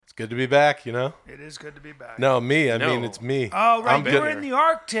good to be back, you know? It is good to be back. No, me. I mean, it's me. Oh, right. I'm You good. were in the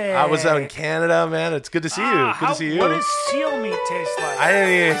Arctic. I was out in Canada, man. It's good to see you. Good to see you. What does seal meat taste like? I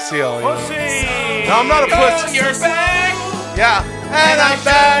didn't even see all you. Pussy. No, I'm not a pussy. You're back. Yeah. And I'm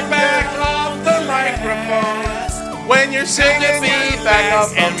back off the microphone. when you're singing me back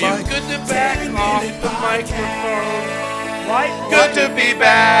off the And you're mic. good to back off the microphone. What? Good to be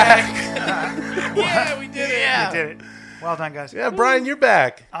back. Yeah, we did it. We did it. Well done, guys. Yeah, Brian, you're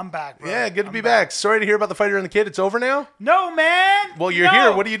back. I'm back, bro. Yeah, good to be back. Sorry to hear about the fighter and the kid. It's over now? No, man. Well, you're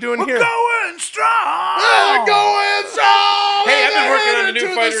here. What are you doing We're here? going strong. We're going strong. Hey, I've been working on the into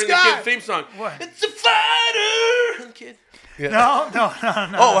new Fighter and the sky. Kid theme song. What? It's a fighter and the kid. Yeah. No.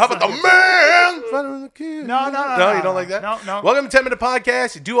 Oh, how about the man? Fighter and the kid. No, No, you don't like that? No. Welcome to 10 Minute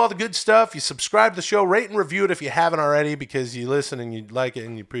Podcast. You do all the good stuff. You subscribe to the show, rate and review it if you haven't already because you listen and you like it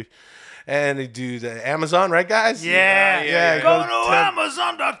and you and you do the Amazon, right, guys? Yeah. Go to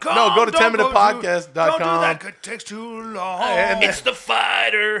Amazon.com. No, go to 10minutepodcast.com. Don't do that. It takes too long. And- It's the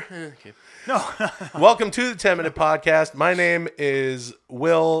fighter. Okay. No. Welcome to the 10 Minute Podcast. My name is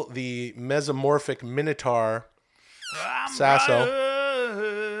Will, the Mesomorphic Minotaur. Sasso.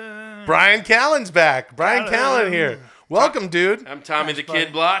 Brian Callen's back. Brian Callen here. Welcome, dude. I'm Tommy the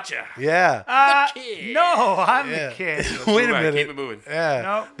Kid Blotcha. Yeah. The kid. No, I'm Yeah. the kid. Wait a Move on, minute. keep it moving. Yeah.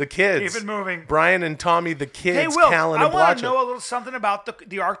 No. The kids. Keep it moving. Brian and Tommy, the kids. Hey, Will, Callen I and want to Blotcha. know a little something about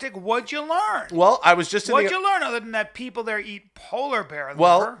the Arctic. What'd you learn? Well, I was just in What'd the... you learn other than that people there eat polar bear liver?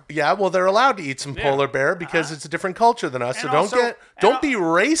 Well, yeah, they're allowed to eat some polar bear because it's a different culture than us. And So also- don't be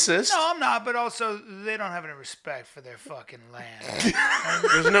racist. No, I'm not, but also they don't have any respect for their fucking land.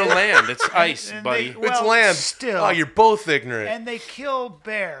 There's no land. It's ice, and buddy. they- It's well, land. still. Oh, you're both ignorant. And they kill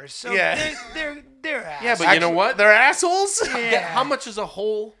bears. So Yeah. they're assholes. Yeah, but you know what? They're assholes Yeah. How much does a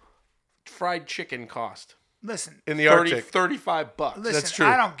whole fried chicken cost? Listen, in the 30, Arctic. 35 bucks. listen. That's true.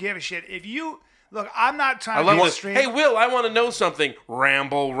 I don't give a shit. If you look, I'm not trying I to love be this. extreme. Hey, Will, I want to know something.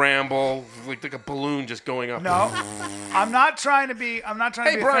 Ramble, like a balloon just going up. No, I'm not trying to be. I'm not trying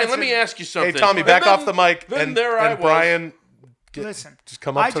to Hey, be. Brian, offensive. let me ask you Hey, something. Tommy, And back then- off the mic. Then And, there I and was. Brian, Listen, just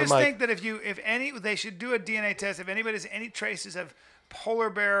come up I to the just mic. think that they should do a DNA test. If anybody has any traces of polar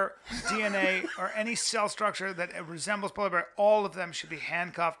bear DNA or any cell structure that resembles polar bear, all of them should be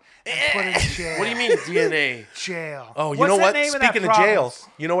handcuffed and put in jail. What do you mean DNA? Jail. Oh, you What's know the what? name of that Speaking of jail, province?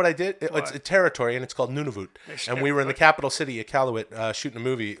 you know what I did? It's a territory, and it's called Nunavut. And we were in the capital city, Iqaluit, shooting a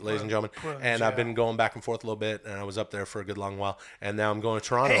movie, ladies and gentlemen. And I've been going back and forth a little bit, and I was up there for a good long while. And now I'm going to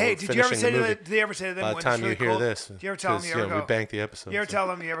Toronto. Hey, did you ever finishing say the to movie. them? Did they ever say to them? By the when time it's really you hear cold? this, Do you ever tell them? 'cause, You ever we go? banked the episode. You ever so. tell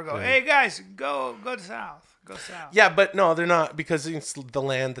them? You ever go? Hey guys, go to south. Go south. Yeah, but no, they're not because it's the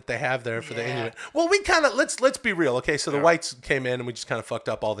land that they have there for the Yeah. Inuit. Well, we kind of let's be real, okay? So the whites came in and we just kind of fucked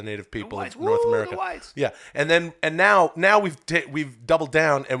up all the native people whites. of North Woo, the America. whites. Yeah, and now we've doubled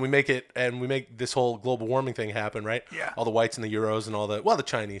down and we make this whole global warming thing happen, right? Yeah. All the whites and the Euros and all the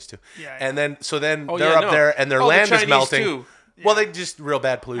Chinese too. Yeah, And then Oh, they're yeah, up no. there and their Oh, the land is Chinese, melting. too. Well, they just real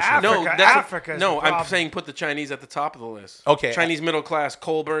bad pollution. Africa. No, Africa's no. the I'm problem. saying put the Chinese at the top of the list. Okay. Chinese middle class,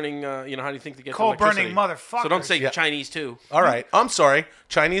 coal burning. How do you think they get Coal their electricity? burning motherfuckers. So don't say Yeah. Chinese too. All right, I'm sorry.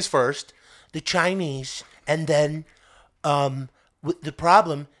 Chinese first. The Chinese, and then the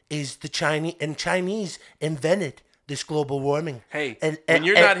problem is the Chinese invented this global warming. Hey, And- when and-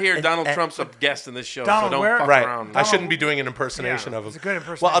 you're and- not here, and- Donald and- Trump's a guest in this show, Donald so don't where? fuck Right. around. I shouldn't be doing an impersonation Yeah, of him. it's a good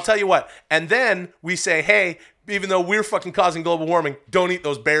impersonation. Well, I'll tell you what. And then we say, hey, even though we're fucking causing global warming, don't eat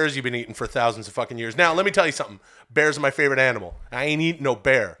those bears you've been eating for thousands of fucking years. Now, let me tell you something. Bears are my favorite animal. I ain't eating no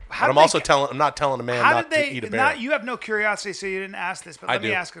bear. How But I'm did also they- I'm not telling a man How not did they? to eat a bear. You have no curiosity, so you didn't ask this. But let me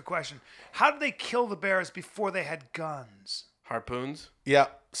do. ask a question. How did they kill the bears before they had guns? Harpoons. Yeah,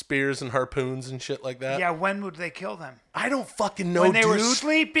 spears and harpoons and shit like that. Yeah, when would they kill them? I don't fucking know, When they dude. were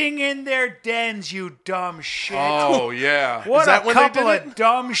sleeping in their dens, you dumb shit. Oh yeah. What Is that a when they couple did of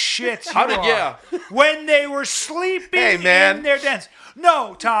dumb shits How you did- are. yeah. When they were sleeping Hey, man. in their dens.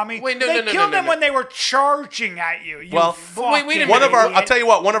 No, Tommy. Wait, no, they no, no, killed no, them no. when they were charging at you. You Well, fucking wait a One minute. of our, idiot. I'll tell you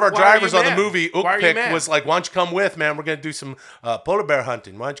what, one of our Why are you drivers on the mad? movie, Why are you Ookpik, mad? was like, why don't you come with, man? We're going to do some polar bear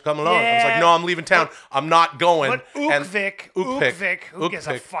hunting. Why don't you come along? I was Yeah. like, no, I'm leaving town. I'm not going. But And Ukvik, who gives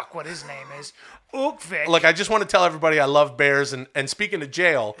a Ookpik. fuck what his name is? Ukvik. Look, I just want to tell everybody I love bears. And speaking of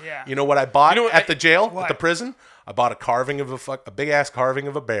jail, Yeah. you know what I bought You know what, at the jail, What? at the prison? I bought a big-ass carving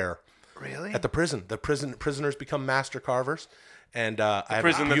of a bear. Really? At the prison. The prisoners become master carvers. And I have a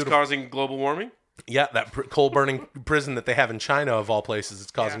Prison that's beautiful- causing global warming. Yeah, that coal-burning prison that they have in China, of all places, it's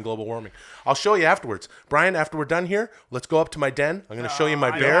causing Yeah. global warming. I'll show you afterwards. Brian, after we're done here, let's go up to my den. I'm going to show you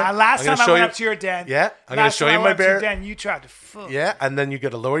my bear. Last I'm time gonna I show went you- up to your den. Yeah, I'm going to show you my Last time I went up to bear. your den, you tried to fuck. Yeah, and then you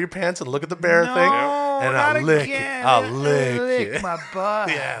got to lower your pants and look at the bear No. thing. and not I'll lick again. it. I'll lick it. my butt.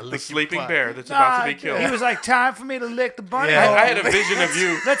 Yeah, The lick your sleeping butt. bear that's about to be He killed. was like, time for me to lick the bunny Yeah. hole. I had a vision of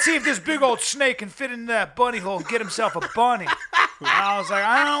you. Let's see if this big old snake can fit into that bunny hole and get himself a bunny. And I was like,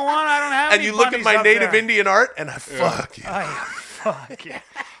 I don't have And any you look at bunnies my up native there. Indian art, and I fuck you. Fuck yeah.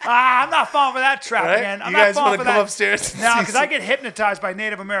 I'm not falling for that trap Right? again. I'm You not guys falling want for to come that. upstairs? and No, see because I some- get hypnotized by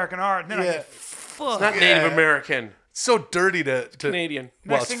Native American art, and then I Yeah. get fucked. Not Native American. so dirty to Canadian.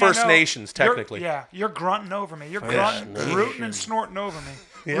 Well, Next it's thing I First know, Nations technically. You're grunting over me. You're grunting, rooting and snorting over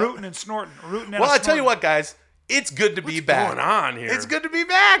me. Rooting and snorting. Rooting and Well, I tell you snorting. what, guys, it's good to be back. What's going on here? It's good to be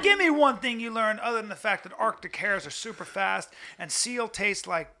back. Give me one thing you learned other than the fact that Arctic hares are super fast and seal tastes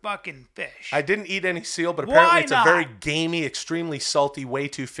like fucking fish. I didn't eat any seal, but Why apparently it's not? a very gamey, extremely salty, way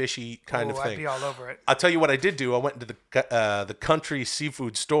too fishy kind of I'd thing. be all over it. I'll tell you what I did do. I went into the country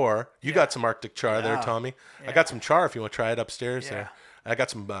seafood store. You got some Arctic char there, Tommy. I got some char if you want to try it upstairs there. I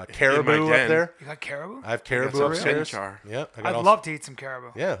got some caribou up den. there. You got caribou? I have caribou some upstairs. char. Yeah, I got I'd all- love to eat some caribou.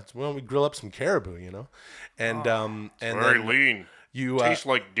 Yeah, it's when we grill up some caribou, you know, and and Very then lean. you Tastes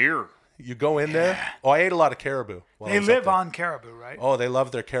like deer. you go in there. Oh, I ate a lot of caribou. while I They was up live there. on caribou, right? Oh, they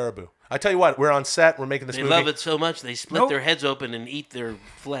love their caribou. I tell you what, we're on set. We're making this They movie. love it so much they split Nope. their heads open and eat their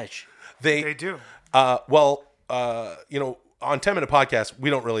flesh. They do. You know, on 10 Minute Podcast, we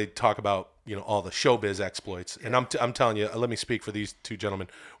don't really talk about, you know, all the showbiz exploits. And I'm telling you, let me speak for these two gentlemen.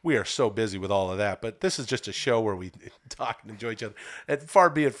 We are so busy with all of that. But this is just a show where we talk and enjoy each other. And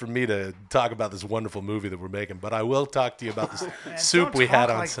far be it from me to talk about this wonderful movie that we're making. But I will talk to you about this soup don't we had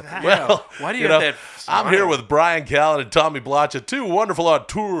talk on like set. that. Well, Why do you know, have that I'm smile? here with Brian Callen and Tommy Blotcha, two wonderful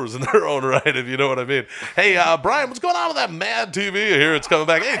auteurs in their own right, if you know what I mean. Hey, Brian, what's going on with that Mad TV? I hear it's coming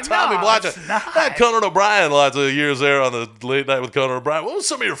back. Hey, Tommy No, Blotcha, it's not. had Conan O'Brien lots of years there on the late night with Conan O'Brien. What was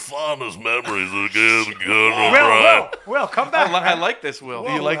some of your fondest memories of Conan O'Brien? Will, come back. I like this, Will.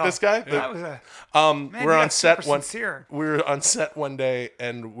 Do you like this guy? That was a We're you on got set super one. sincere. We were on set one day,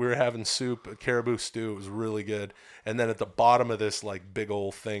 and we were having soup, a caribou stew. It was really good. And then at the bottom of this, like big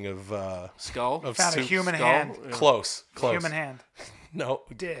old thing of Skull. of found a soup, human skull? hand. close. Human hand. No,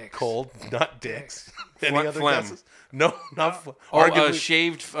 Dicks. cold, not dicks. Any Phlegm. other guesses? No, not Arguably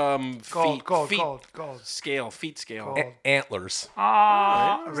shaved Gold, feet. gold. Scale, feet scale. Gold. antlers,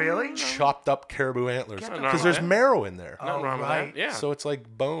 Really? chopped up caribou antlers, Nothing wrong because with there's that. marrow in there. Nothing wrong with right. that. Yeah. So it's like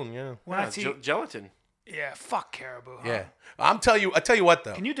bone, yeah. When I see, Gelatin. yeah, fuck caribou. Huh? Yeah. I tell you what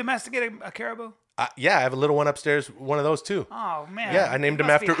though. Can you domesticate a caribou? Yeah, I have a little one upstairs, one of those too. Oh man. Yeah, I named It him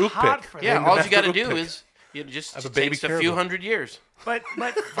must after be hot Ookpik. for Yeah, them. all Master you got to Ookpik. do is it just have a baby takes a caribou. few hundred years. But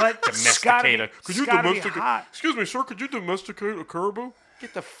it's gotta be, Could you it's gotta be domesticate? hot. Excuse me, sir. Could you domesticate a caribou?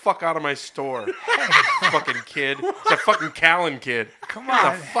 Get the fuck out of my store, fucking kid. It's a fucking Callan kid. Come What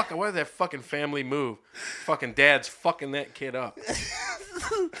on. the fuck? Why did that fucking family move? Fucking dad's fucking that kid up.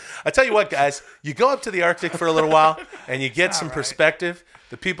 I tell you what, guys, you go up to the Arctic for a little while, and you get some right. perspective.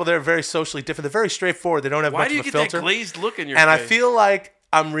 The people there are very socially different. They're very straightforward. They don't have Why much do you of a get filter. that glazed look in your And I face? feel like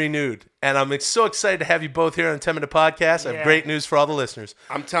I'm renewed. And I'm so excited to have you both here on the 10 Minute Podcast. I have Yeah. great news for all the listeners.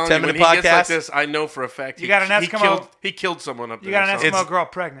 I'm telling 10 you, when Minute he gets like Podcast, this, I know for a fact You got an Eskimo- he killed someone up there. You got an so- Eskimo It's- girl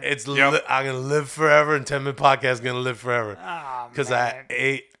pregnant. It's Yep. I'm going to live forever, and 10 Minute Podcast is going to live forever. Oh, Because I man.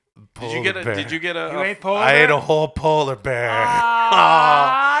 ate polar Did you get a? bear. Did you get a? You ate polar I bear? ate a whole polar bear.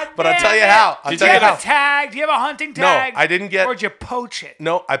 Ah, But I'll damn tell you it. how. I'll Did tell you you have how. a tag? Do you have a hunting No, tag? I didn't get- Or did you poach it?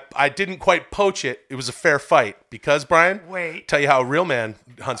 No, I didn't quite poach it. It was a fair fight because, Brian, Wait. tell you how a real man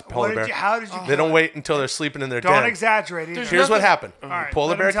hunts a polar bear. How did you? They don't wait until they're sleeping in their Don't den. exaggerate either. Here's what happened. right, Polar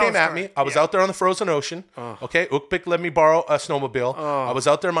let bear him tell came a at story. me. I was Yeah. out there on the frozen ocean. Okay, Ookpik let me borrow a snowmobile. I was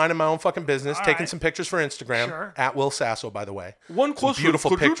out there minding my own fucking business, taking right. some pictures for Instagram. Sure. At Will Sasso, by the way. One question.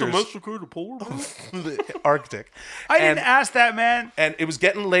 beautiful Could pictures. you domesticate a polar bear? The Arctic. I didn't And- ask that, man. And it was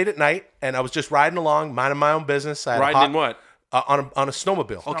getting late at night, and I was just riding along, minding my own business. I had a Riding in what? on a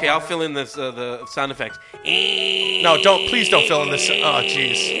snowmobile. Okay, I'll fill in this the sound effects. No, please don't fill in this. Oh,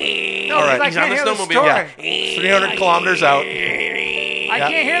 jeez. No, All right. I He's on can't the hear the snowmobile. story. 300 kilometers out. I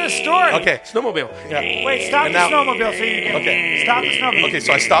can't hear the story. Okay. Snowmobile. Yeah. Wait, stop And the now- snowmobile so you can. Okay. Stop the snowmobile. Okay,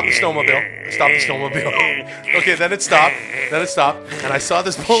 so I stopped the snowmobile. Okay, then it stopped. And I saw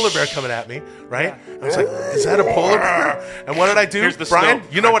this polar bear coming at me, right? I was like, is that a polar bear? And what did I do? Here's the Brian, snow.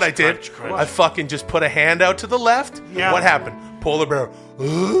 you know what I Crunch, did? crunch, crunch. I fucking just put a hand out to the left. Yeah. What happened? Polar bear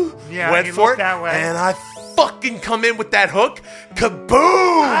Yeah, went he for looked it, that way. and I fucking come in with that hook. Kaboom!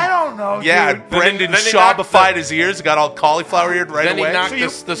 I don't know, Yeah, dude. Brendan then he knocked Shawified his ears, got all cauliflower eared right Then he away. knocked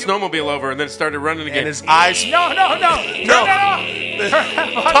So the snowmobile over and then started running again. and his eyes. No. Turn No. that off.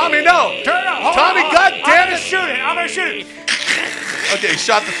 Tommy, no! Turn it off. Hold Tommy, on. God I'm damn gonna it! shoot it. I'm gonna shoot it. Okay,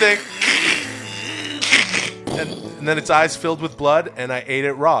 shot the thing. And then its eyes filled with blood, and I ate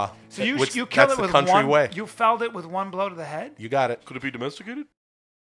it raw. So you Which- killed that's it the with country one. way. You felled it with one blow to the head. You got it. Could it be domesticated?